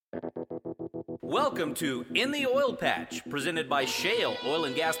Welcome to In the Oil Patch, presented by Shale Oil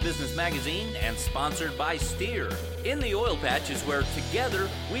and Gas Business Magazine and sponsored by Steer. In the Oil Patch is where together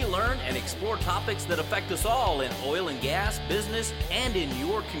we learn and explore topics that affect us all in oil and gas, business, and in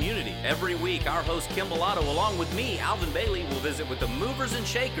your community. Every week, our host Kim Bellotto, along with me, Alvin Bailey, will visit with the movers and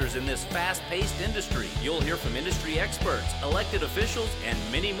shakers in this fast-paced industry. You'll hear from industry experts, elected officials, and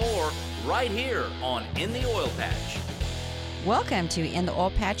many more right here on In the Oil Patch. Welcome to In the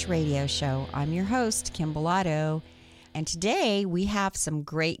Oil Patch Radio Show. I'm your host, Kim Bellotto, and today we have some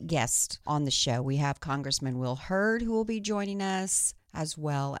great guests on the show. We have Congressman Will Hurd, who will be joining us, as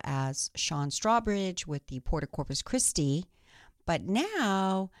well as Sean Strawbridge with the Port of Corpus Christi. But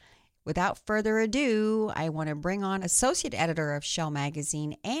now, without further ado, I want to bring on Associate Editor of Shale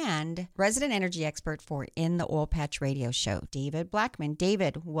Magazine and resident energy expert for In the Oil Patch Radio Show, David Blackman.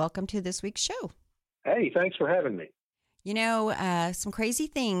 David, welcome to this week's show. Hey, thanks for having me. You know, some crazy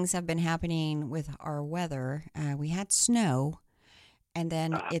things have been happening with our weather. We had snow, and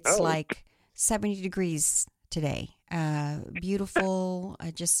then it's like 70 degrees today. Beautiful.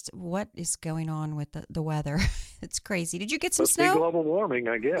 Just what is going on with the weather? It's crazy. Did you get some snow? Global warming,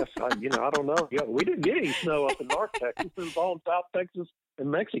 I guess. I don't know. Yeah, we didn't get any snow up in North Texas. It was all in South Texas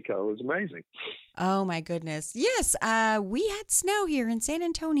and Mexico. It was amazing. Oh, my goodness. Yes, we had snow here in San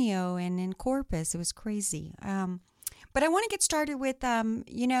Antonio and in Corpus. It was crazy. But I want to get started with,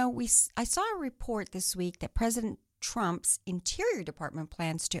 I saw a report this week that President Trump's Interior Department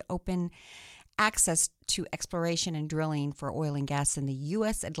plans to open access to exploration and drilling for oil and gas in the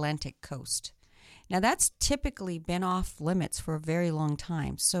U.S. Atlantic coast. Now, that's typically been off limits for a very long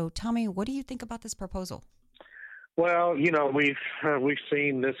time. So tell me, what do you think about this proposal? Well, we've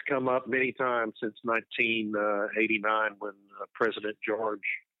seen this come up many times since 1989 when President George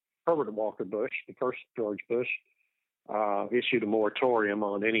Herbert Walker Bush, the first George Bush, issued a moratorium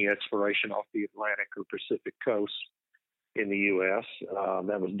on any exploration off the Atlantic or Pacific coast in the U.S.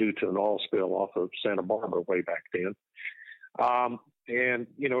 That was due to an oil spill off of Santa Barbara way back then. And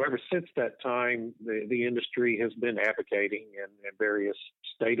ever since that time, the industry has been advocating, and various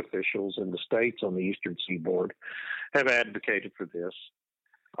state officials in the states on the Eastern Seaboard have advocated for this.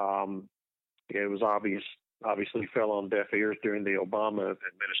 It was obviously fell on deaf ears during the Obama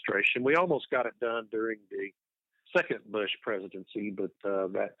administration. We almost got it done during the second Bush presidency, but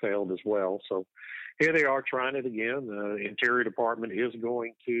that failed as well. So here they are trying it again. The Interior Department is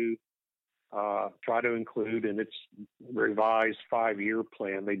going to try to include in its revised 5-year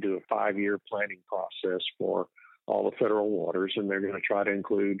plan. They do a 5-year planning process for all the federal waters, and they're going to try to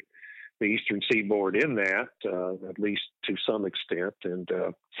include the Eastern Seaboard in that, at least to some extent. And,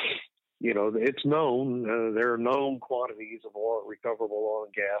 it's known, there are known quantities of recoverable oil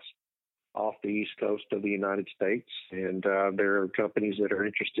and gas off the east coast of the United States, and there are companies that are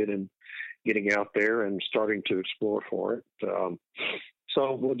interested in getting out there and starting to explore for it.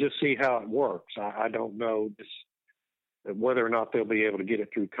 So we'll just see how it works. I don't know whether or not they'll be able to get it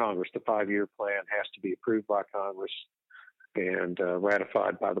through Congress. The 5-year plan has to be approved by Congress and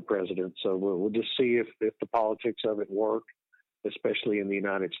ratified by the president. So we'll just see if the politics of it work, especially in the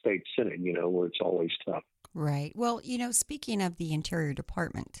United States Senate, where it's always tough. Right. Well, speaking of the Interior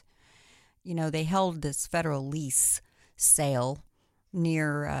Department, they held this federal lease sale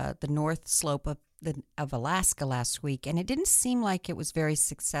near the north slope of Alaska last week, and it didn't seem like it was very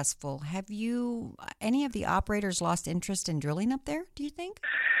successful. Have any of the operators lost interest in drilling up there, do you think?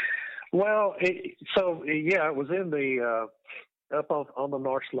 Well, it was in the up on the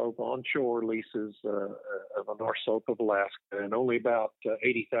North Slope, onshore leases of the North Slope of Alaska, and only about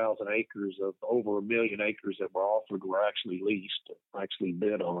 80,000 acres of over 1 million acres that were offered were actually leased, actually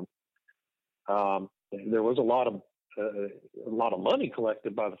bid on. There was a lot of money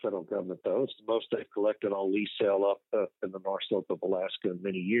collected by the federal government, though. It's the most they've collected on lease sale up in the North Slope of Alaska in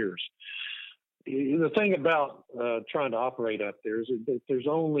many years. The thing about trying to operate up there is that there's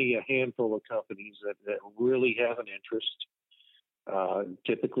only a handful of companies that really have an interest.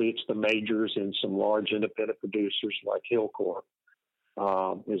 Typically, it's the majors and some large independent producers like Hilcorp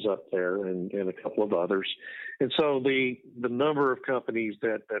is up there, and a couple of others. And so the number of companies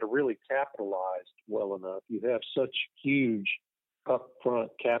that are really capitalized well enough, you have such huge upfront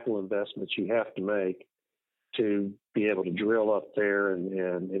capital investments you have to make to be able to drill up there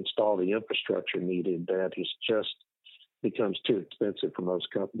and install the infrastructure needed, that it just becomes too expensive for most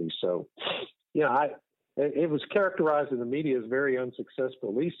companies. So, it was characterized in the media as very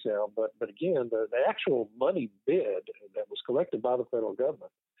unsuccessful lease sale, but again, the actual money bid that was collected by the federal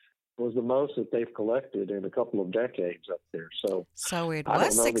government was the most that they've collected in a couple of decades up there. So it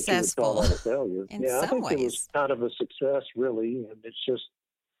was successful that a failure. in some I think ways. it was kind of a success, really, and it's just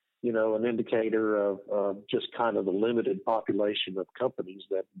an indicator of just kind of the limited population of companies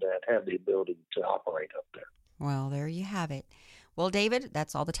that have the ability to operate up there. Well, there you have it. Well, David,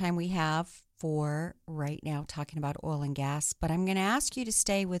 that's all the time we have for right now talking about oil and gas, but I'm going to ask you to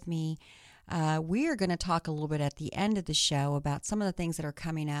stay with me. We are going to talk a little bit at the end of the show about some of the things that are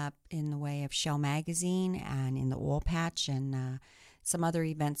coming up in the way of Shale Magazine and in the oil patch and some other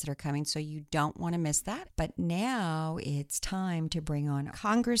events that are coming, so you don't want to miss that. But now it's time to bring on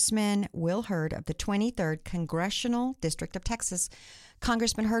Congressman Will Hurd of the 23rd Congressional District of Texas.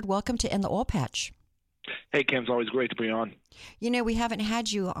 Congressman Hurd, welcome to In the Oil Patch. Hey, Kim, it's always great to be on. We haven't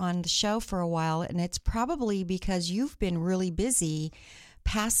had you on the show for a while, and it's probably because you've been really busy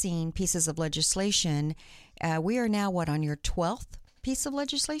passing pieces of legislation. We are now, on your 12th piece of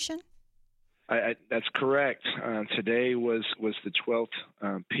legislation? That's correct. Today was the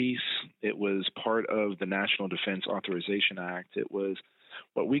 12th piece. It was part of the National Defense Authorization Act. It was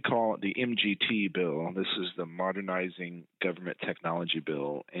what we call the MGT bill. This is the Modernizing Government Technology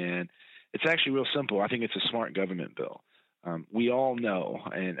Bill. And it's actually real simple. I think it's a smart government bill. We all know,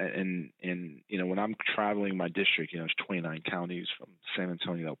 and when I'm traveling my district, it's 29 counties from San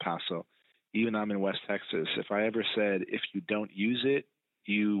Antonio to El Paso. Even I'm in West Texas. If I ever said, if you don't use it,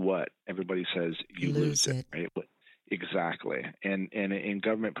 you what? Everybody says you lose it, right? Exactly. And in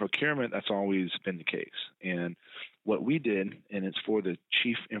government procurement, that's always been the case. And what we did, and it's for the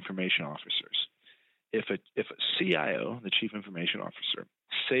chief information officers. If a CIO, the chief information officer,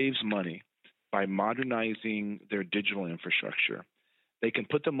 saves money by modernizing their digital infrastructure, they can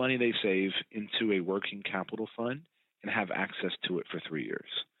put the money they save into a working capital fund and have access to it for 3 years.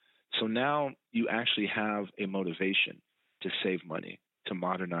 So now you actually have a motivation to save money, to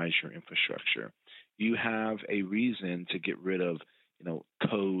modernize your infrastructure. You have a reason to get rid of,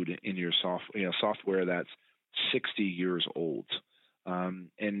 code in your software that's 60 years old.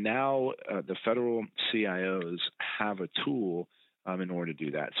 And now the federal CIOs have a tool in order to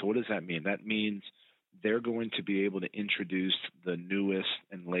do that. So what does that mean? That means they're going to be able to introduce the newest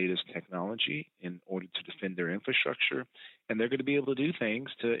and latest technology in order to defend their infrastructure. And they're going to be able to do things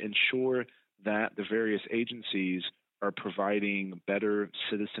to ensure that the various agencies are providing better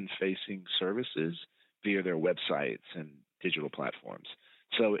citizen-facing services via their websites and digital platforms.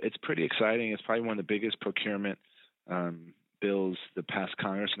 So it's pretty exciting. It's probably one of the biggest procurement bills that passed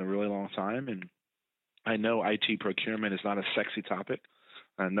Congress in a really long time. And I know IT procurement is not a sexy topic.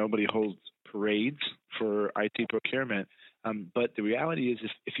 Nobody holds parades for IT procurement. But the reality is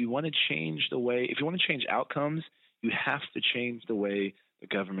if you want to change if you want to change outcomes, you have to change the way the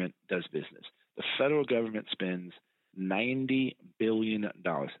government does business. The federal government spends $90 billion,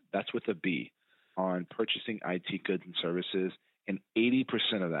 that's with a B, on purchasing IT goods and services, and 80%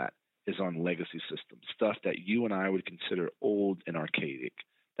 of that is on legacy systems, stuff that you and I would consider old and archaic.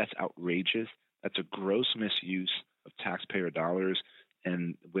 That's outrageous. That's a gross misuse of taxpayer dollars.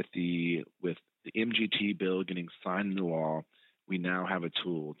 And with the MGT bill getting signed into law, we now have a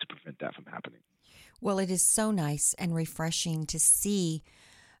tool to prevent that from happening. Well, it is so nice and refreshing to see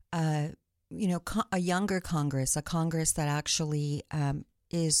a younger Congress, a Congress that actually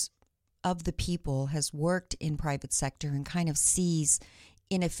is of the people, has worked in private sector and kind of sees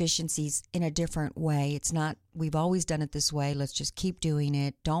inefficiencies in a different way. It's not, we've always done it this way, let's just keep doing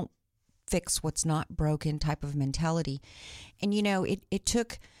it, don't fix what's not broken type of mentality. And, it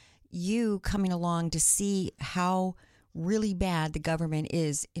took you coming along to see how really bad the government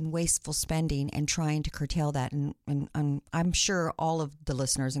is in wasteful spending and trying to curtail that. And I'm sure all of the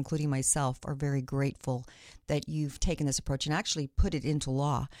listeners, including myself, are very grateful that you've taken this approach and actually put it into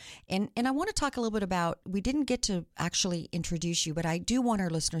law. And I want to talk a little bit about, we didn't get to actually introduce you, but I do want our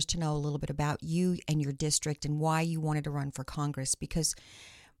listeners to know a little bit about you and your district and why you wanted to run for Congress, because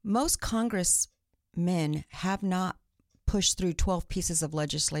most congressmen have not pushed through 12 pieces of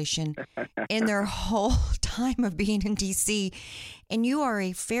legislation in their whole time of being in D.C. And you are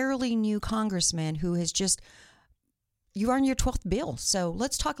a fairly new congressman who has you're on your 12th bill. So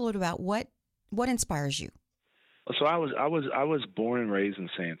let's talk a little about what inspires you. So I was born and raised in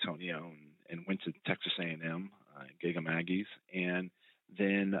San Antonio and went to Texas A&M, Gagum Aggies, and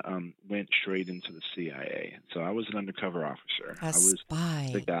then went straight into the CIA. So I was an undercover officer. A spy.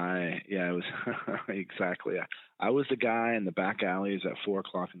 The guy. Yeah, I was exactly. I was the guy in the back alleys at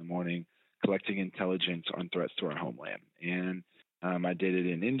 4:00 in the morning collecting intelligence on threats to our homeland. And I did it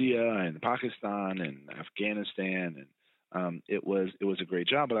in India and Pakistan and Afghanistan, and it was a great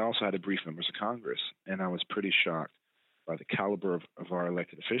job. But I also had to brief members of Congress, and I was pretty shocked by the caliber of our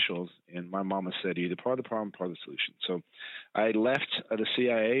elected officials. And my mama said, either part of the problem, part of the solution. So I left the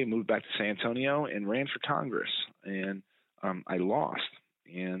CIA, moved back to San Antonio, and ran for Congress. And I lost.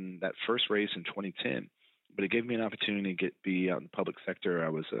 And that first race in 2010, but it gave me an opportunity to be out in the public sector. I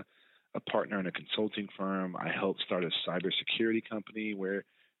was a partner in a consulting firm. I helped start a cybersecurity company where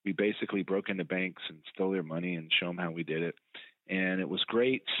we basically broke into banks and stole their money and show them how we did it. And it was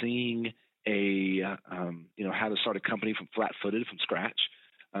great seeing how to start a company from flat-footed, from scratch.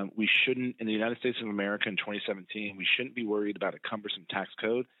 We shouldn't, in the United States of America in 2017, we shouldn't be worried about a cumbersome tax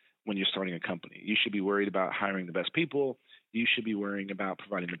code when you're starting a company. You should be worried about hiring the best people. You should be worrying about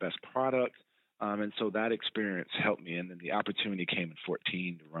providing the best product. And so that experience helped me. And then the opportunity came in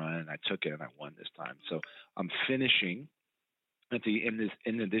 2014 to run, and I took it and I won this time. So I'm finishing at the end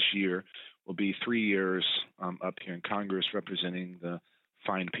of this year. Will be 3 years up here in Congress representing the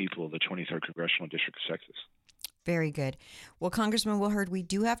fine people of the 23rd Congressional District of Texas. Very good. Well, Congressman Will Hurd, we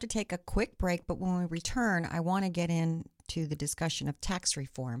do have to take a quick break, but when we return, I want to get into the discussion of tax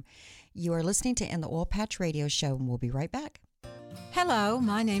reform. You are listening to In the Oil Patch Radio Show, and we'll be right back. Hello,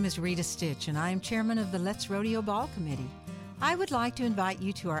 my name is Rita Stitch, and I am chairman of the Let's Rodeo Ball Committee. I would like to invite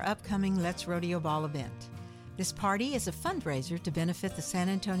you to our upcoming Let's Rodeo Ball event. This party is a fundraiser to benefit the San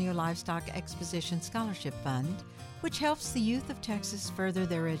Antonio Livestock Exposition Scholarship Fund, which helps the youth of Texas further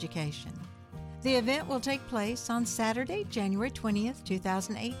their education. The event will take place on Saturday, January 20th,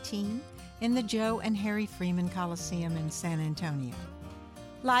 2018, in the Joe and Harry Freeman Coliseum in San Antonio.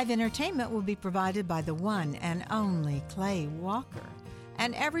 Live entertainment will be provided by the one and only Clay Walker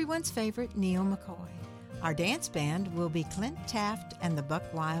and everyone's favorite Neil McCoy. Our dance band will be Clint Taft and the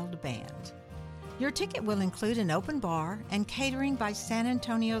Buck Wild Band. Your ticket will include an open bar and catering by San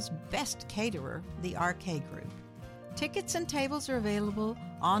Antonio's best caterer, the RK Group. Tickets and tables are available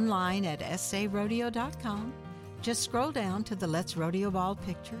online at sarodeo.com. Just scroll down to the Let's Rodeo Ball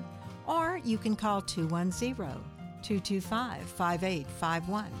picture, or you can call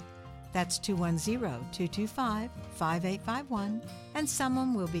 210-225-5851. That's 210-225-5851, and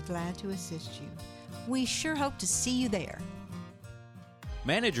someone will be glad to assist you. We sure hope to see you there.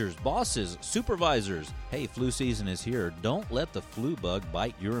 Managers, bosses, supervisors, hey, flu season is here. Don't let the flu bug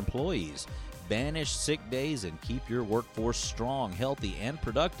bite your employees. Banish sick days and keep your workforce strong, healthy, and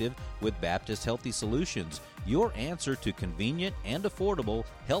productive with Baptist Healthy Solutions, your answer to convenient and affordable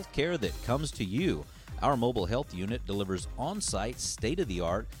health care that comes to you. Our mobile health unit delivers on-site,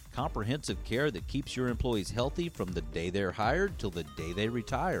 state-of-the-art, comprehensive care that keeps your employees healthy from the day they're hired till the day they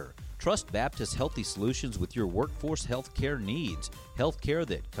retire. Trust Baptist Healthy Solutions with your workforce health care needs. Health care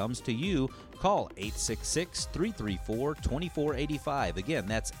that comes to you. Call 866-334-2485. Again,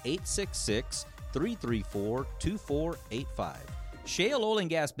 that's 866-334-2485. Shale Oil and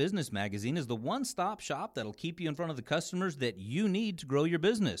Gas Business Magazine is the one-stop shop that'll keep you in front of the customers that you need to grow your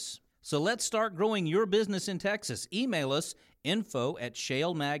business. So let's start growing your business in Texas. Email us,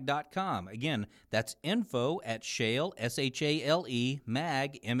 info@shalemag.com. Again, that's info@shale, SHALE,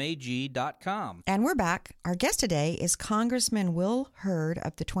 mag.com. And we're back. Our guest today is Congressman Will Hurd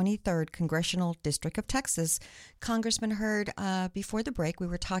of the 23rd Congressional District of Texas. Congressman Hurd, before the break, we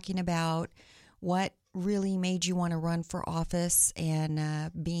were talking about what really made you want to run for office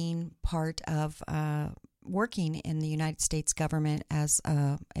and being part of working in the United States government as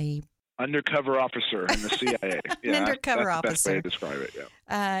a undercover officer in the CIA. Yeah, undercover that's officer. The best way to describe it,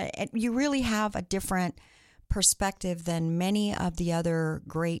 yeah. And you really have a different perspective than many of the other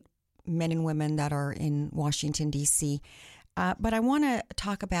great men and women that are in Washington, D.C. But I want to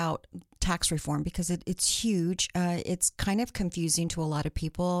talk about tax reform because it's huge. It's kind of confusing to a lot of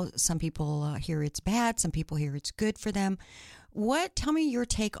people. Some people hear it's bad. Some people hear it's good for them. Tell me your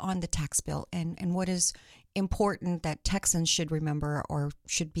take on the tax bill and what is important that Texans should remember or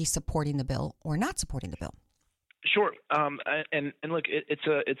should be supporting the bill or not supporting the bill. Sure. And look,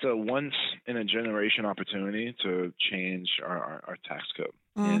 it's a once in a generation opportunity to change our tax code.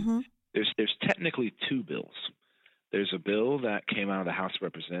 Mm-hmm. And there's technically two bills. There's a bill that came out of the House of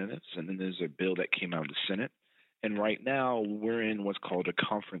Representatives, and then there's a bill that came out of the Senate. And right now we're in what's called a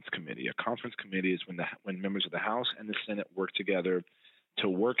conference committee. A conference committee is when members of the House and the Senate work together to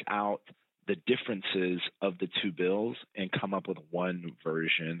work out the differences of the two bills and come up with one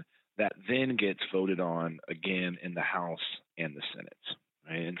version that then gets voted on again in the House and the Senate.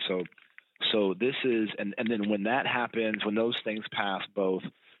 Right? And so this is, and then when that happens, when those things pass both,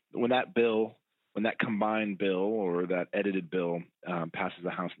 when that combined bill or that edited bill passes the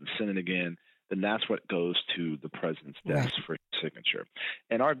House and the Senate again, then that's what goes to the president's desk for his signature.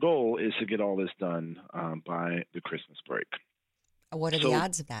 And our goal is to get all this done by the Christmas break. What are the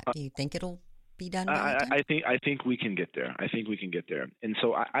odds of that? Do you think it'll be done by that time? I think we can get there. And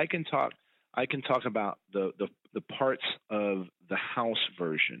so I can talk about the parts of the House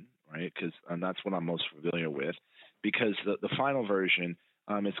version, right? Because that's what I'm most familiar with. Because the final version,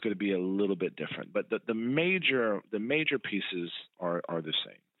 it's going to be a little bit different. But the major pieces are the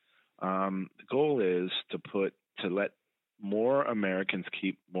same. The goal is to let more Americans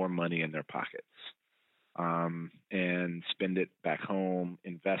keep more money in their pockets, and spend it back home,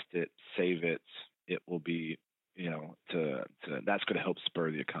 invest it, save it. It will be, that's going to help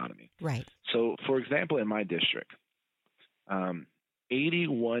spur the economy. Right. So, for example, in my district, 81%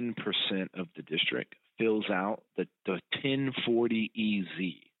 of the district fills out the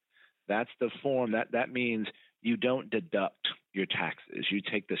 1040EZ. That's the form that means you don't deduct your taxes. You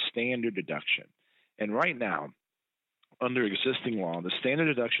take the standard deduction. And right now, under existing law, the standard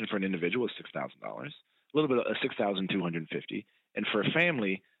deduction for an individual is $6,000, a little bit of $6,250, and for a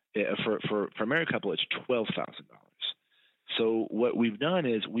family, for a married couple, it's $12,000. So what we've done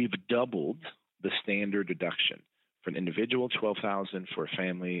is we've doubled the standard deduction. For an individual, $12,000. For a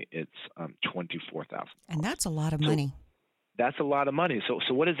family, it's $24,000. And that's a lot of money. That's a lot of money. So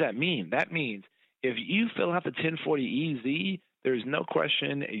what does that mean? That means if you fill out the 1040EZ, there's no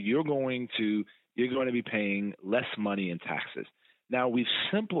question you're going to be paying less money in taxes. Now, we've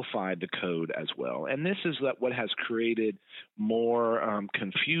simplified the code as well, and this is what has created more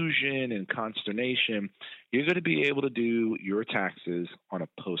confusion and consternation. You're going to be able to do your taxes on a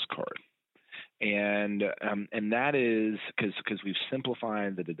postcard. And that is because we've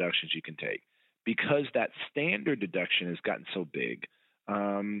simplified the deductions you can take. Because that standard deduction has gotten so big,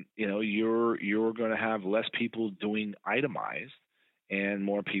 you're going to have less people doing itemized and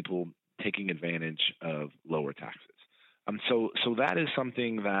more people taking advantage of lower taxes. So that is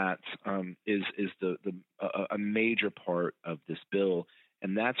something that is a major part of this bill,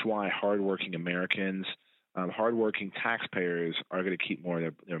 and that's why hardworking Americans, hardworking taxpayers are going to keep more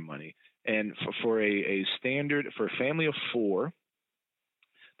of their money. And for a family of four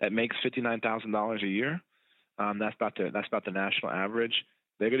that makes $59,000 a year, that's about the national average.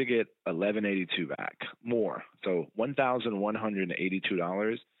 They're going to get $1,182 back more. So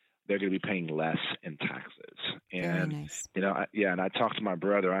 $1,182. They're going to be paying less in taxes. And very nice. And I talked to my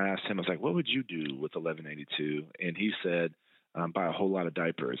brother. I asked him, I was like, "What would you do with $1,182?" And he said, "Buy a whole lot of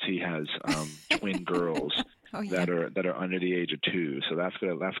diapers." He has twin girls. That are under the age of 2, so that's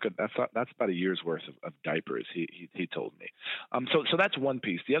good. That's about a year's worth of diapers. He told me. So that's one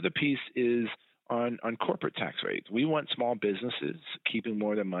piece. The other piece is on corporate tax rates. We want small businesses keeping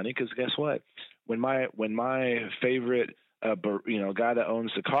more of their money because guess what? When my favorite guy that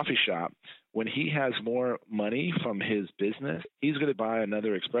owns the coffee shop, when he has more money from his business, he's going to buy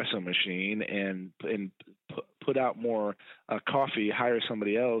another espresso machine and put out more coffee, hire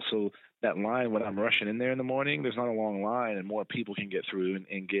somebody else. So that line, when I'm rushing in there in the morning, there's not a long line, and more people can get through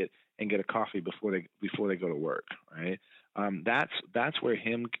and get a coffee before they go to work. Right? That's where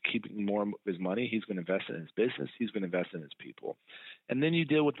him keeping more of his money. He's going to invest in his business. He's going to invest in his people. And then you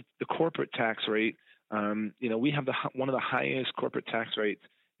deal with the corporate tax rate. We have one of the highest corporate tax rates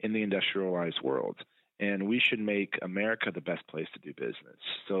in the industrialized world, and we should make America the best place to do business.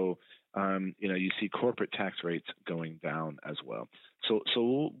 So, you see corporate tax rates going down as well. So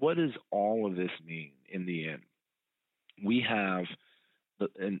what does all of this mean in the end? We have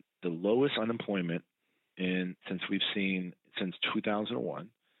the lowest unemployment since 2001.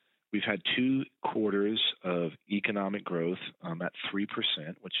 We've had 2 quarters of economic growth at 3%,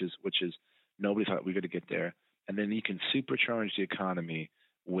 which is nobody thought we were going to get there. And then you can supercharge the economy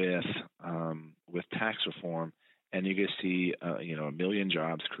with tax reform, and you can see 1 million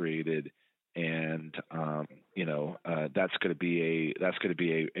jobs created, and that's going to be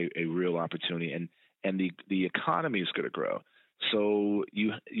a real opportunity, and the economy is going to grow. So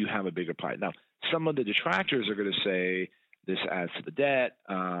you have a bigger pie. Now, some of the detractors are going to say this adds to the debt.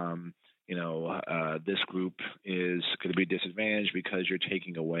 This group is going to be disadvantaged because you're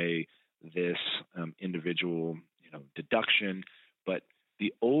taking away this individual deduction. But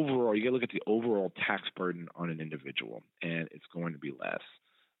the overall, you got to look at the overall tax burden on an individual, and it's going to be less.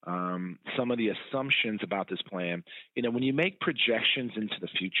 Some of the assumptions about this plan, when you make projections into the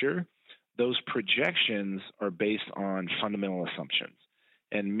future, those projections are based on fundamental assumptions.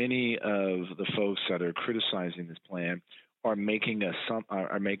 And many of the folks that are criticizing this plan are making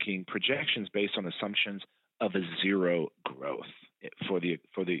projections based on assumptions of a zero growth for the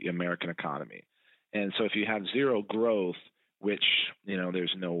American economy. And so if you have zero growth, which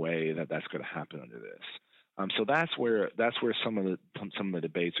there's no way that that's going to happen under this. So that's where some of the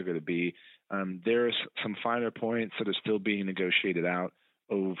debates are going to be. There's some finer points that are still being negotiated out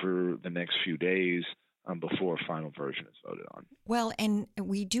over the next few days before a final version is voted on. Well, and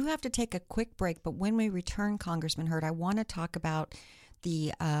we do have to take a quick break, but when we return, Congressman Hurd, I want to talk about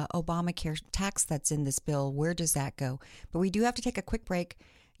the Obamacare tax that's in this bill, where does that go? But we do have to take a quick break.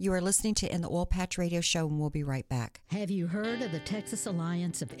 You are listening to In the Oil Patch Radio Show, and we'll be right back. Have you heard of the Texas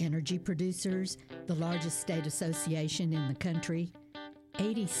Alliance of Energy Producers, the largest state association in the country?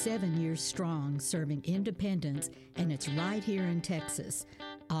 87 years strong, serving independents, and it's right here in Texas.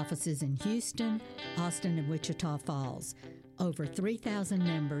 Offices in Houston, Austin, and Wichita Falls. Over 3,000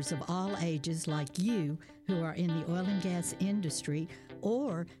 members of all ages like you who are in the oil and gas industry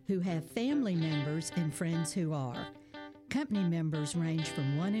or who have family members and friends who are. Company members range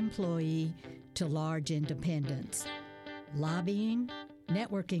from one employee to large independents. Lobbying,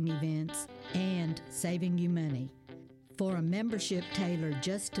 networking events, and saving you money. For a membership tailored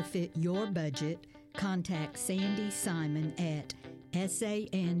just to fit your budget, contact Sandy Simon at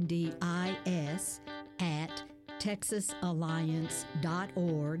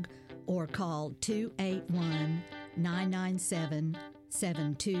sandis@texasalliance.org or call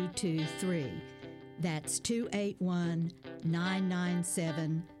 281-997-7223. That's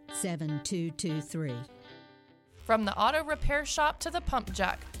 281-997-7223. From the auto repair shop to the pump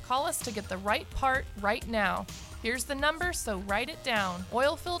jack, call us to get the right part right now. Here's the number, so write it down.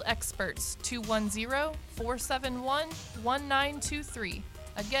 Oilfield Experts, 210-471-1923.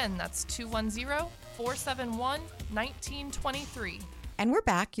 Again, that's 210-471-1923. And we're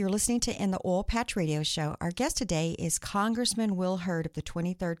back. You're listening to In the Oil Patch Radio Show. Our guest today is Congressman Will Hurd of the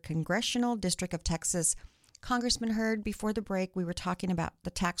 23rd Congressional District of Texas. Congressman Hurd, before the break, we were talking about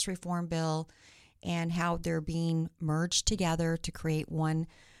the tax reform bill and how they're being merged together to create one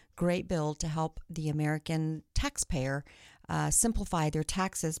great bill to help the American taxpayer simplify their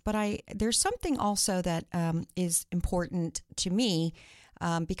taxes. But there's something also that is important to me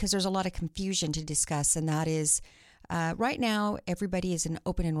because there's a lot of confusion to discuss, and that is right now everybody is in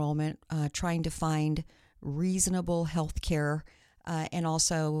open enrollment trying to find reasonable health care and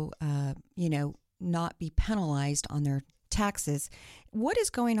also, not be penalized on their taxes. What is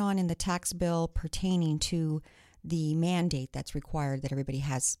going on in the tax bill pertaining to the mandate that's required that everybody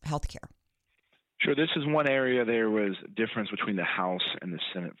has health care? Sure. This is one area there was a difference between the House and the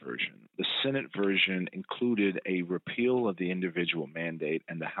Senate version. The Senate version included a repeal of the individual mandate,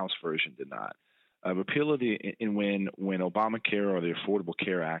 and the House version did not. Repeal of when Obamacare or the Affordable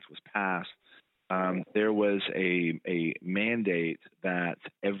Care Act was passed, there was a mandate that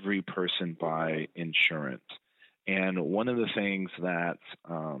every person buy insurance. And one of the things that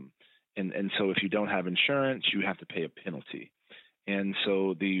and so if you don't have insurance, you have to pay a penalty. And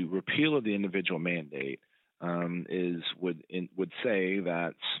so the repeal of the individual mandate would say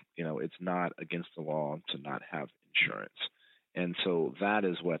that it's not against the law to not have insurance. And so that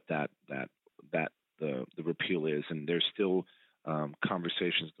is what the repeal is. And there's still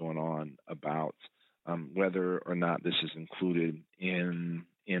conversations going on about whether or not this is included in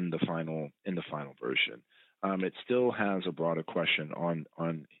the final version. It still has a broader question on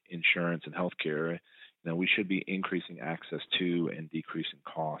insurance and healthcare. We should be increasing access to and decreasing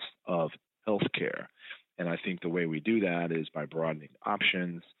costs of healthcare. And I think the way we do that is by broadening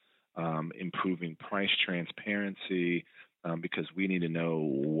options, improving price transparency, because we need to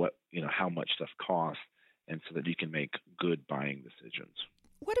know how much stuff costs, and so that you can make good buying decisions.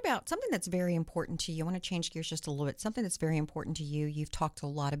 What about something that's very important to you? I want to change gears just a little bit. Something that's very important to you, you've talked a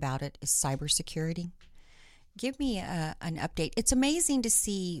lot about it, is cybersecurity. Give me an update. It's amazing to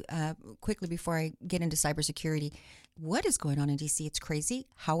see, quickly before I get into cybersecurity, what is going on in D.C. It's crazy.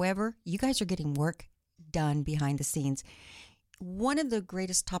 However, you guys are getting work done behind the scenes. One of the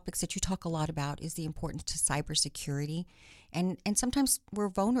greatest topics that you talk a lot about is the importance to cybersecurity. And sometimes we're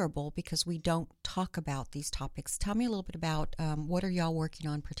vulnerable because we don't talk about these topics. Tell me a little bit about what are y'all working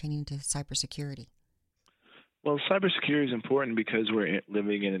on pertaining to cybersecurity? Well, cybersecurity is important because we're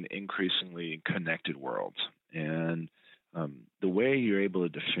living in an increasingly connected world. And the way you're able to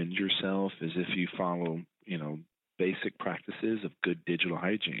defend yourself is if you follow, basic practices of good digital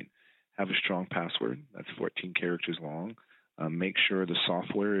hygiene. Have a strong password that's 14 characters long. Make sure the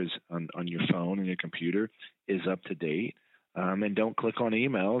software is on your phone and your computer is up to date. And don't click on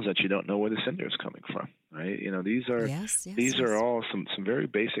emails that you don't know where the sender is coming from. Right? These are all some very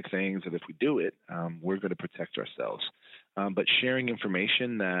basic things that if we do it, we're going to protect ourselves. But sharing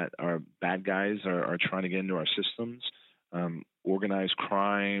information that our bad guys are trying to get into our systems, organized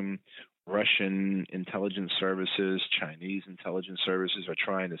crime, Russian intelligence services, Chinese intelligence services are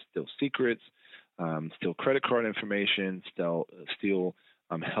trying to steal secrets, steal credit card information, steal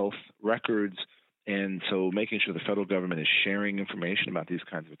health records. And so making sure the federal government is sharing information about these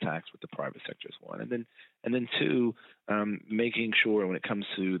kinds of attacks with the private sector is one. And then two, making sure when it comes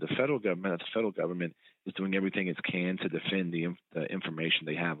to the federal government, that the federal government is doing everything it can to defend the information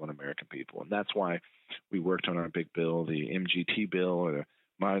they have on American people. And that's why we worked on our big bill, the MGT bill, or the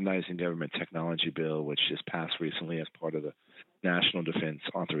Modernizing Government Technology Bill, which just passed recently as part of the National Defense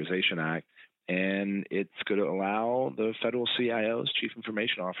Authorization Act. And it's going to allow the federal CIOs, chief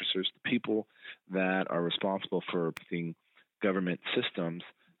information officers, the people that are responsible for the government systems,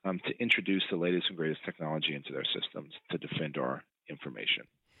 to introduce the latest and greatest technology into their systems to defend our information.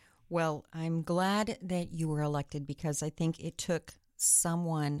 Well, I'm glad that you were elected, because I think it took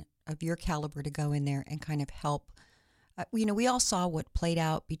someone of your caliber to go in there and kind of help. We all saw what played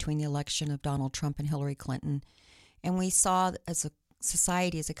out between the election of Donald Trump and Hillary Clinton. And we saw as a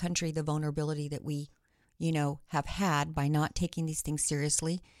society, as a country, the vulnerability that we, have had by not taking these things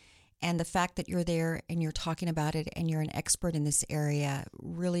seriously. And the fact that you're there and you're talking about it and you're an expert in this area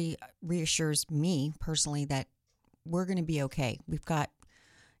really reassures me personally that we're going to be okay. We've got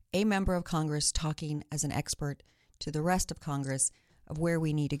a member of Congress talking as an expert to the rest of Congress of where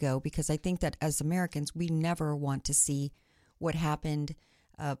we need to go, because I think that as Americans, we never want to see what happened,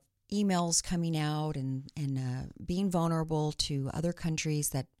 emails coming out and being vulnerable to other countries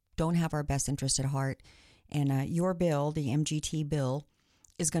that don't have our best interest at heart. And your bill, the MGT bill,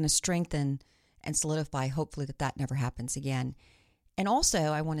 is going to strengthen and solidify, hopefully, that never happens again. And also,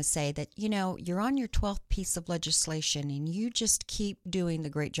 I want to say that, you're on your 12th piece of legislation, and you just keep doing the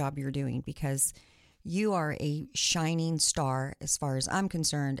great job you're doing, because you are a shining star as far as I'm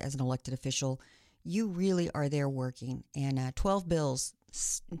concerned as an elected official. You really are there working. And 12 bills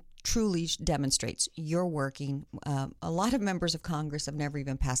truly demonstrates you're working. A lot of members of Congress have never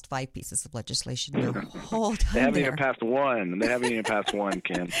even passed 5 pieces of legislation the whole time. They haven't even passed one. They haven't even passed one,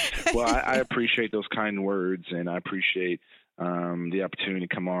 Kim. Well, I appreciate those kind words, and I appreciate the opportunity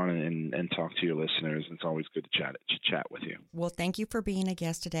to come on and talk to your listeners. It's always good to chat with you. Well, thank you for being a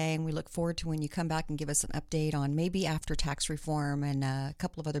guest today, and we look forward to when you come back and give us an update on maybe after tax reform and a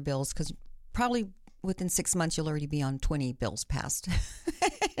couple of other bills, because probably within 6 months you'll already be on 20 bills passed,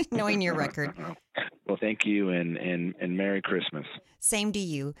 knowing your record. Well, thank you, and Merry Christmas. Same to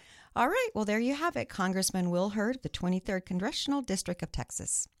you. All right, well, there you have it. Congressman Will Hurd of the 23rd Congressional District of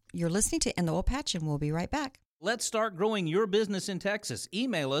Texas. You're listening to In the Oil Patch, and we'll be right back. Let's start growing your business in Texas.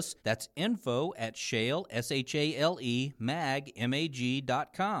 Email us. That's info@shale, SHALE,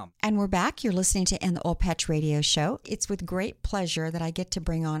 mag.com. And we're back. You're listening to In the Oil Patch Radio Show. It's with great pleasure that I get to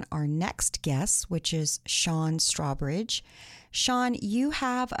bring on our next guest, which is Sean Strawbridge. Sean, you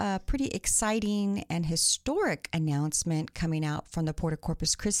have a pretty exciting and historic announcement coming out from the Port of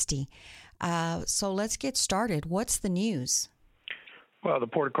Corpus Christi. So let's get started. What's the news? Well, the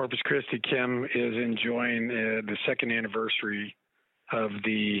Port of Corpus Christi, Kim, is enjoying the second anniversary of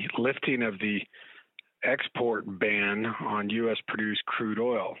the lifting of the export ban on U.S.-produced crude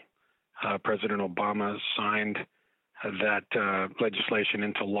oil. President Obama signed that legislation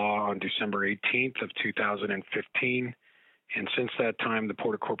into law on December 18th of 2015. And since that time, the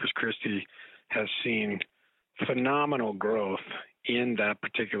Port of Corpus Christi has seen phenomenal growth in that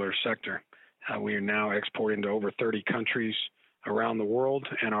particular sector. We are now exporting to over 30 countries around the world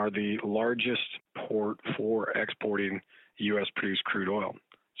and are the largest port for exporting U.S.-produced crude oil.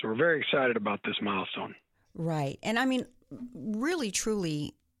 So we're very excited about this milestone. Right. And I mean, really,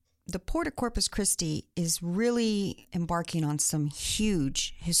 truly, the Port of Corpus Christi is really embarking on some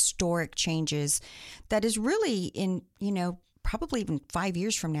huge historic changes that is really in, probably even 5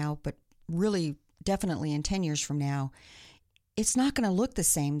 years from now, but really definitely in 10 years from now, it's not going to look the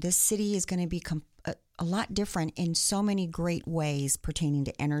same. This city is going to be a lot different in so many great ways pertaining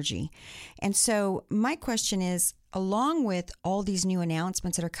to energy. And so my question is, along with all these new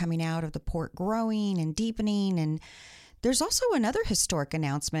announcements that are coming out of the port growing and deepening, and there's also another historic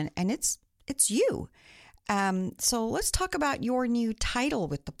announcement, and it's you. So let's talk about your new title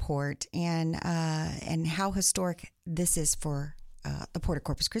with the port and how historic this is for the Port of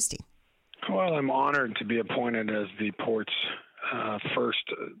Corpus Christi. Well, I'm honored to be appointed as the port's first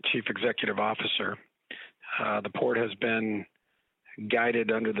chief executive officer. The port has been guided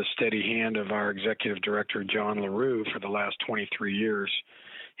under the steady hand of our executive director, John LaRue, for the last 23 years.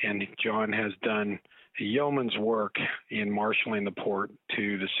 And John has done yeoman's work in marshaling the port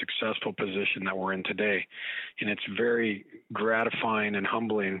to the successful position that we're in today. And it's very gratifying and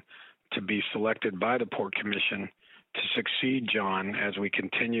humbling to be selected by the Port Commission to succeed John as we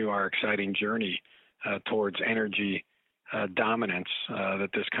continue our exciting journey towards energy dominance that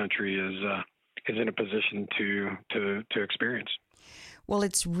this country is in a position to experience. Well,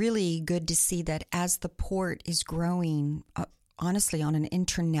 it's really good to see that as the port is growing, honestly, on an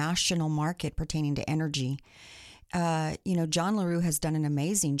international market pertaining to energy. John LaRue has done an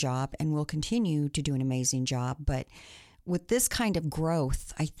amazing job and will continue to do an amazing job. But with this kind of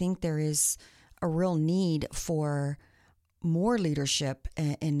growth, I think there is a real need for more leadership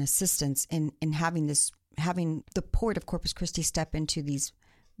and assistance in having the Port of Corpus Christi step into these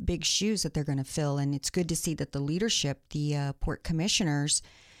big shoes that they're going to fill. And it's good to see that the leadership, the port commissioners,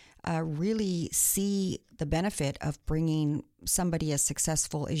 really see the benefit of bringing somebody as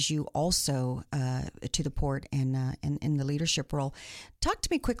successful as you also to the port and in the leadership role. Talk to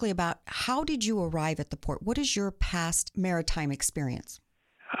me quickly about how did you arrive at the port? What is your past maritime experience?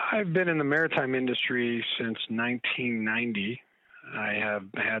 I've been in the maritime industry since 1990. I have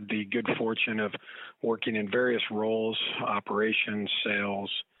had the good fortune of working in various roles, operations, sales,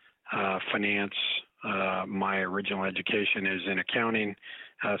 finance. My original education is in accounting,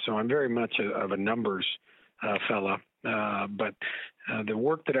 so I'm very much of a numbers fella. But the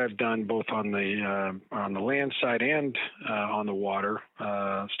work that I've done both on the land side and on the water,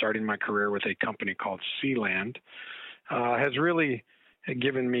 starting my career with a company called Sealand, has really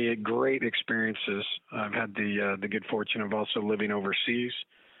given me great experiences. I've had the good fortune of also living overseas,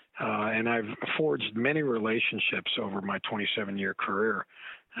 and I've forged many relationships over my 27-year career.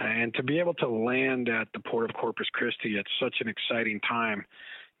 And to be able to land at the Port of Corpus Christi at such an exciting time,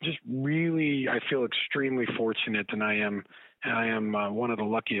 just really, I feel extremely fortunate, and I am one of the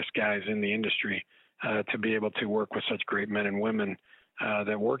luckiest guys in the industry to be able to work with such great men and women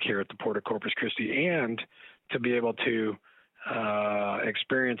that work here at the Port of Corpus Christi, and to be able to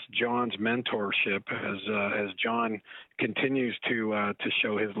experience John's mentorship as John continues to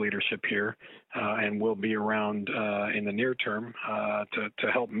show his leadership here, and will be around in the near term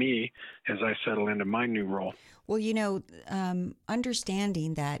to help me as I settle into my new role. Well,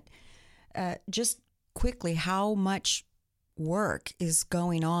 understanding that, just quickly, how much work is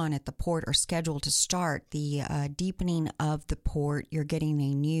going on at the port or scheduled to start, the deepening of the port. You're getting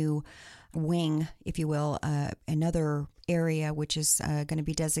a new wing, if you will, another area which is going to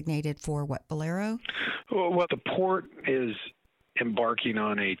be designated for what, Valero? Well, the port is embarking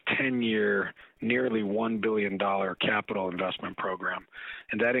on a 10-year, nearly $1 billion capital investment program,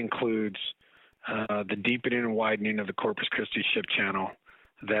 and that includes the deepening and widening of the Corpus Christi ship channel.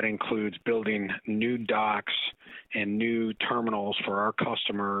 That includes building new docks and new terminals for our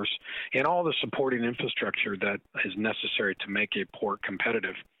customers and all the supporting infrastructure that is necessary to make a port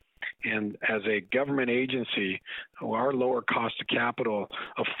competitive. And as a government agency, our lower cost of capital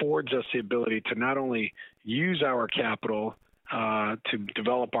affords us the ability to not only use our capital to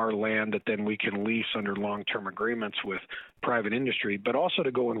develop our land that then we can lease under long-term agreements with private industry, but also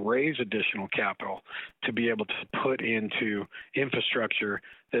to go and raise additional capital to be able to put into infrastructure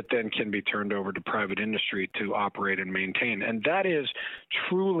that then can be turned over to private industry to operate and maintain. And that is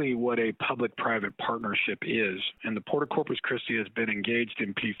truly what a public-private partnership is. And the Port of Corpus Christi has been engaged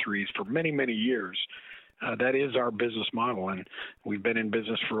in P3s for many, many years. That is our business model, and we've been in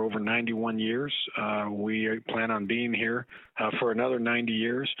business for over 91 years. We plan on being here for another 90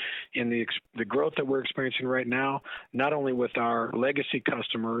 years. In the growth that we're experiencing right now, not only with our legacy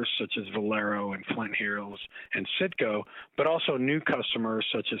customers such as Valero and Flint Hills and Citgo, but also new customers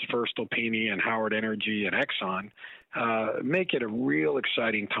such as First Alpini and Howard Energy and Exxon, make it a real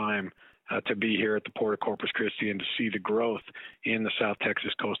exciting time to be here at the Port of Corpus Christi and to see the growth in the South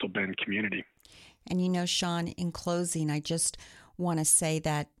Texas Coastal Bend community. And Sean, in closing, I just want to say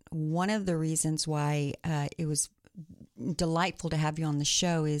that one of the reasons why it was delightful to have you on the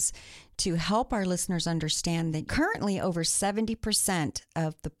show is to help our listeners understand that currently over 70%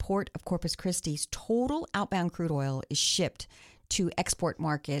 of the Port of Corpus Christi's total outbound crude oil is shipped to export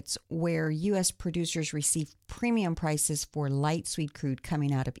markets where U.S. producers receive premium prices for light sweet crude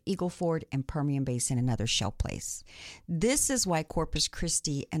coming out of Eagle Ford and Permian Basin and other shale plays. This is why Corpus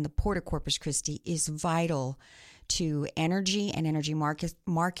Christi and the Port of Corpus Christi is vital to energy and energy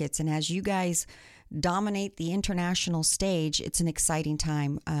markets. And as you guys dominate the international stage, it's an exciting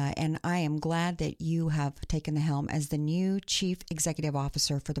time. And I am glad that you have taken the helm as the new Chief Executive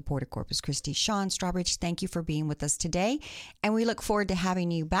Officer for the Port of Corpus Christi. Sean Strawbridge, thank you for being with us today. And we look forward to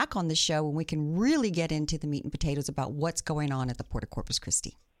having you back on the show when we can really get into the meat and potatoes about what's going on at the Port of Corpus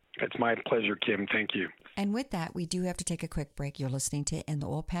Christi. It's my pleasure, Kim. Thank you. And with that, we do have to take a quick break. You're listening to In the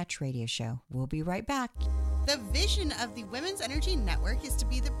Oil Patch Radio Show. We'll be right back. The vision of the Women's Energy Network is to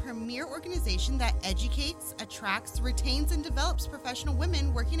be the premier organization that educates, attracts, retains, and develops professional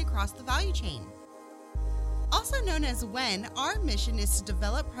women working across the value chain. Also known as WEN, our mission is to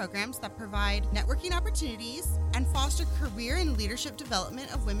develop programs that provide networking opportunities and foster career and leadership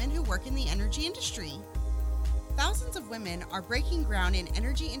development of women who work in the energy industry. Thousands of women are breaking ground in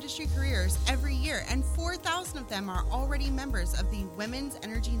energy industry careers every year, and 4,000 of them are already members of the Women's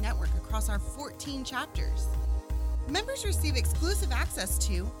Energy Network across our 14 chapters. Members receive exclusive access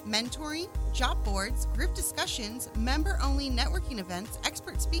to mentoring, job boards, group discussions, member-only networking events,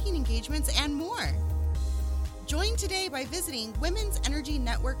 expert speaking engagements, and more. Join today by visiting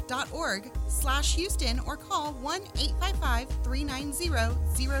womensenergynetwork.org/Houston or call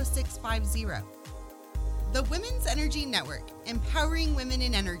 1-855-390-0650. The Women's Energy Network, empowering women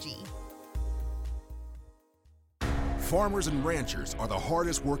in energy. Farmers and ranchers are the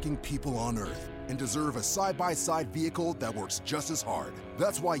hardest working people on earth and deserve a side-by-side vehicle that works just as hard.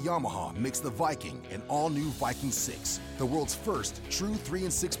 That's why Yamaha makes the Viking an all-new Viking 6, the world's first true 3-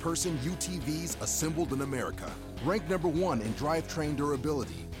 and 6-person UTVs assembled in America. Ranked number 1 in drivetrain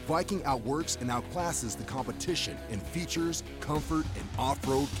durability, Viking outworks and outclasses the competition in features, comfort, and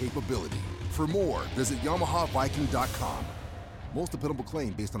off-road capability. For more, visit YamahaViking.com. Most dependable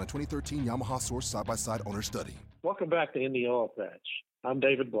claim based on a 2013 Yamaha Source side-by-side owner study. Welcome back to In the Oil Patch. I'm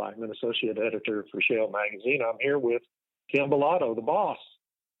David Blackman, Associate Editor for Shale Magazine. I'm here with Kim Bellotto, the boss.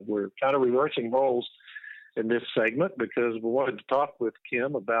 We're kind of reversing roles in this segment because we wanted to talk with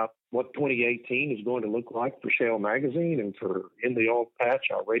Kim about what 2018 is going to look like for Shale Magazine and for In the Oil Patch,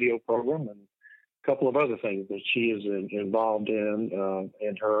 our radio program, and a couple of other things that she is involved in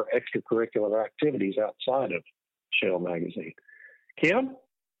her extracurricular activities outside of Shale Magazine. Kim,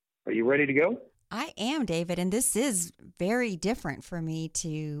 are you ready to go? I am, David, and this is very different for me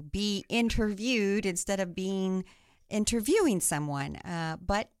to be interviewed instead of interviewing someone.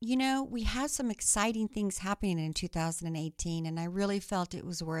 But, you know, we have some exciting things happening in 2018, and I really felt it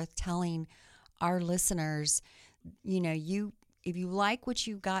was worth telling our listeners, you know, if you like what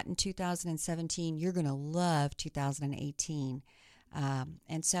you got in 2017, you're going to love 2018.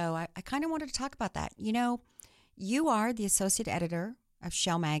 And so I kind of wanted to talk about that. You know, you are the associate editor of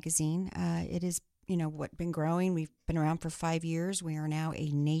Shale Magazine. It is, you know, been growing. We've been around for 5 years. We are now a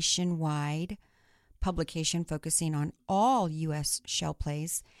nationwide publication focusing on all U.S. shale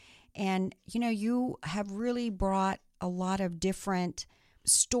plays. And, you know, you have really brought a lot of different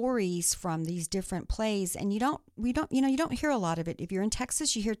stories from these different plays. And you don't hear a lot of it. If you're in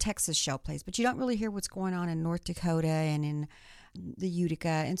Texas, you hear Texas shale plays, but you don't really hear what's going on in North Dakota and in the Utica.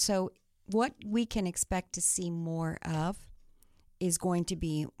 And so what we can expect to see more of is going to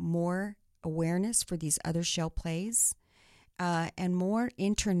be more awareness for these other shale plays and more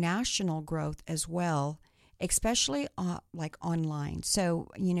international growth as well, especially like online. So,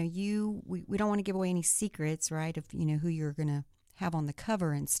 you know, we don't want to give away any secrets, right, of, you know, who you're going to have on the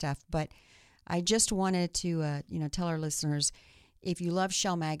cover and stuff. But I just wanted to, tell our listeners, if you love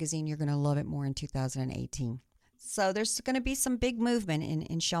Shale Magazine, you're going to love it more in 2018. So there's going to be some big movement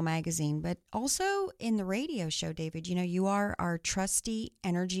in Shale Magazine, but also in the radio show, David. You know, you are our trusty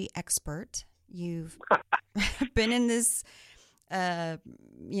energy expert. You've been in this,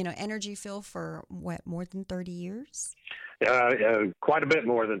 energy field for, more than 30 years? Quite a bit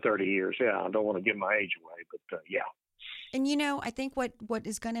more than 30 years, yeah. I don't want to give my age away, but yeah. And, you know, I think what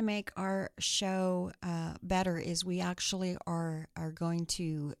is going to make our show better is we actually are going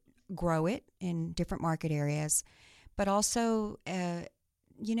to grow it in different market areas, but also, have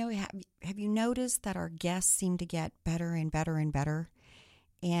you noticed that our guests seem to get better and better and better?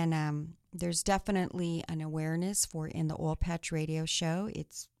 And there's definitely an awareness for In the Oil Patch radio show.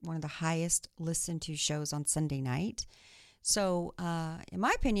 It's one of the highest listened to shows on Sunday night. So in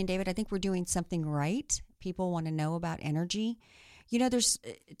my opinion, David, I think we're doing something right. People want to know about energy. You know,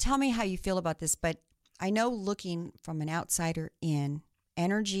 tell me how you feel about this, but I know looking from an outsider in,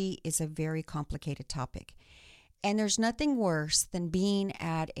 energy is a very complicated topic. And there's nothing worse than being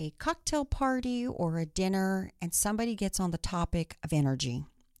at a cocktail party or a dinner and somebody gets on the topic of energy.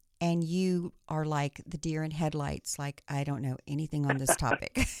 And you are like the deer in headlights, like, I don't know anything on this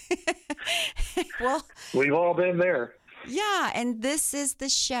topic. Well, we've all been there. Yeah, and this is the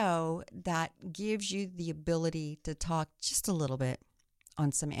show that gives you the ability to talk just a little bit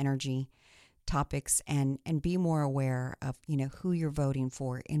on some energy topics and be more aware of, you know, who you're voting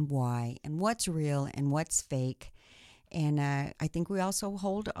for and why and what's real and what's fake. And I think we also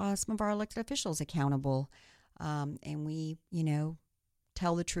hold some of our elected officials accountable, and we, you know,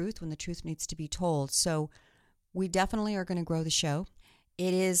 tell the truth when the truth needs to be told. So we definitely are going to grow the show.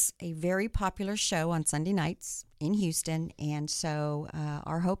 It is a very popular show on Sunday nights in Houston, and so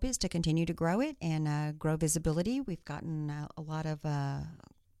our hope is to continue to grow it and grow visibility. We've gotten a lot of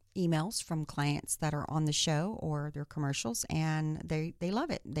emails from clients that are on the show or their commercials, and they love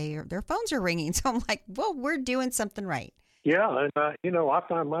it. Their phones are ringing. So I'm like, well, we're doing something right. Yeah, and I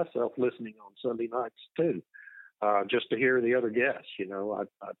find myself listening on Sunday nights too, just to hear the other guests. I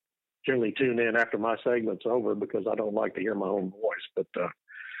generally tune in after my segment's over because I don't like to hear my own voice,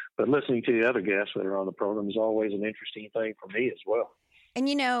 but listening to the other guests that are on the program is always an interesting thing for me as well. And,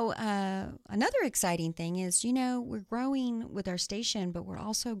 another exciting thing is, we're growing with our station, but we're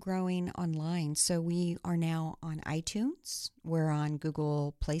also growing online. So we are now on iTunes. We're on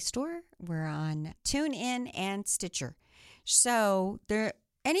Google Play Store. We're on TuneIn and Stitcher. So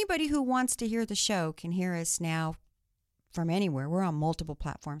anybody who wants to hear the show can hear us now from anywhere. We're on multiple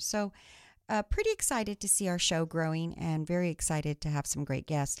platforms. So pretty excited to see our show growing and very excited to have some great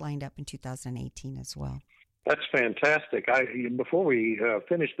guests lined up in 2018 as well. That's fantastic. Before we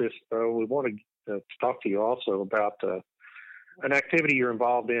finish this, we wanted to talk to you also about an activity you're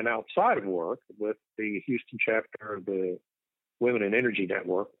involved in outside of work with the Houston chapter of the Women in Energy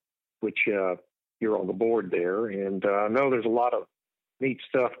Network, which you're on the board there. And I know there's a lot of neat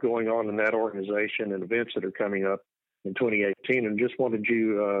stuff going on in that organization and events that are coming up in 2018, and just wanted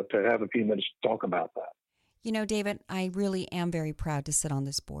you to have a few minutes to talk about that. David, I really am very proud to sit on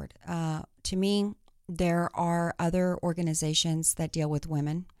this board. To me, there are other organizations that deal with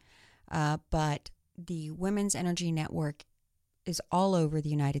women, but the Women's Energy Network is all over the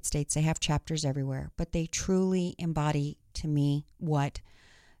United States. They have chapters everywhere, but they truly embody, to me, what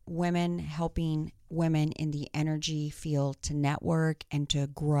women helping women in the energy field to network and to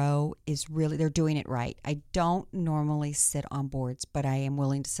grow is really, they're doing it right. I don't normally sit on boards, but I am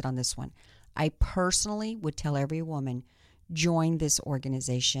willing to sit on this one. I personally would tell every woman, join this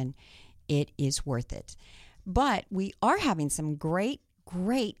organization. It is worth it. But we are having some great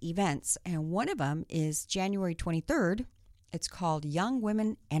events, and one of them is January 23rd. It's called Young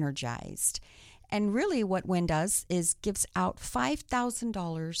Women Energized. And really what WIN does is gives out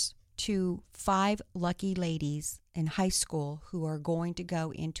 $5,000 to 5 lucky ladies in high school who are going to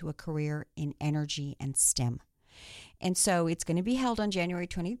go into a career in energy and STEM. And so it's going to be held on January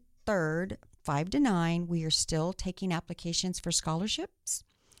 23rd, 5 to 9. We are still taking applications for scholarships.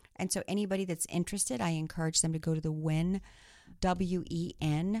 And so anybody that's interested, I encourage them to go to the WIN,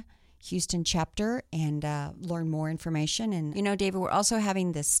 W-E-N, Houston chapter and learn more information. And, David, we're also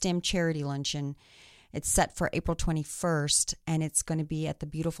having the STEM Charity Luncheon. It's set for April 21st, and it's going to be at the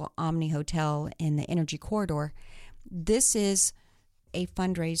beautiful Omni Hotel in the Energy Corridor. This is a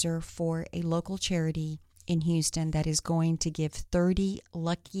fundraiser for a local charity in Houston that is going to give 30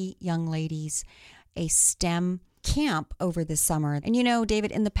 lucky young ladies a STEM camp over the summer. And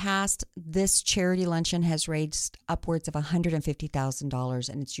David, in the past, this charity luncheon has raised upwards of $150,000,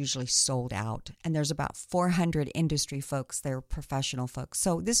 and it's usually sold out. And there's about 400 industry folks. They're professional folks.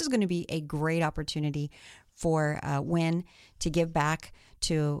 So this is going to be a great opportunity for WIN to give back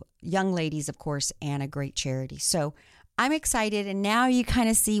to young ladies, of course, and a great charity. So I'm excited, and now you kind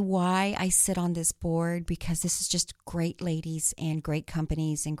of see why I sit on this board, because this is just great ladies and great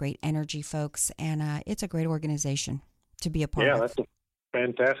companies and great energy folks, and it's a great organization to be a part of. Yeah, that's a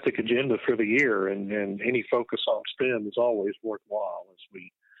fantastic agenda for the year, and any focus on STEM is always worthwhile, as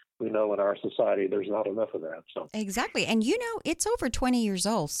we know in our society there's not enough of that. So exactly, and it's over 20 years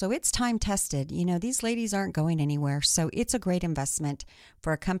old, so it's time tested. These ladies aren't going anywhere, so it's a great investment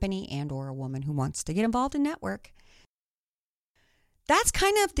for a company and or a woman who wants to get involved in network. That's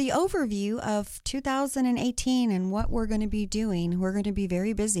kind of the overview of 2018 and what we're going to be doing. We're going to be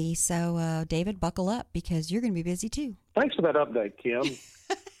very busy. So, David, buckle up because you're going to be busy too. Thanks for that update, Kim.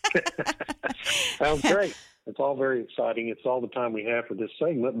 Sounds great. It's all very exciting. It's all the time we have for this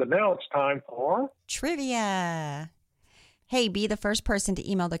segment. But now it's time for trivia. Hey, be the first person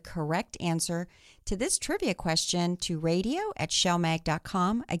to email the correct answer to this trivia question to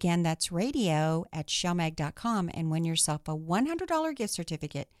radio@shellmag.com. Again, that's radio@shellmag.com, and win yourself a $100 gift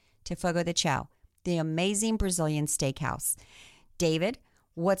certificate to Fogo de Chao, the amazing Brazilian steakhouse. David,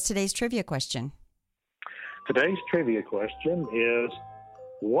 what's today's trivia question? Today's trivia question is,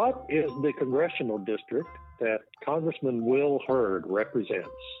 what is the congressional district that Congressman Will Hurd represents?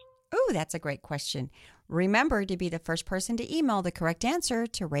 Oh, that's a great question. Remember to be the first person to email the correct answer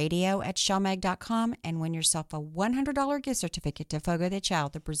to radio@shellmag.com and win yourself a $100 gift certificate to Fogo de Chao,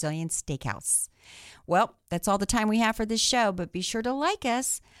 the Brazilian steakhouse. Well, that's all the time we have for this show, but be sure to like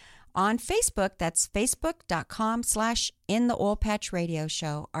us on Facebook. That's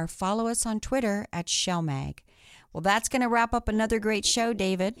facebook.com/InTheOilPatchRadioShow, or follow us on Twitter @ShellMag. Well, that's going to wrap up another great show,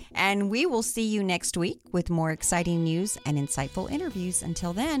 David, and we will see you next week with more exciting news and insightful interviews.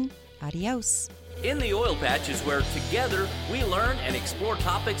 Until then, Adios. In the Oil Patch is where together we learn and explore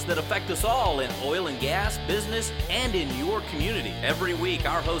topics that affect us all in oil and gas, business, and in your community. Every week,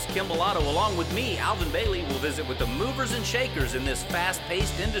 our host Kim Bellotto, along with me, Alvin Bailey, will visit with the movers and shakers in this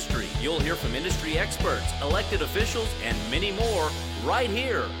fast-paced industry. You'll hear from industry experts, elected officials, and many more right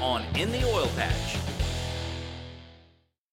here on In the Oil Patch.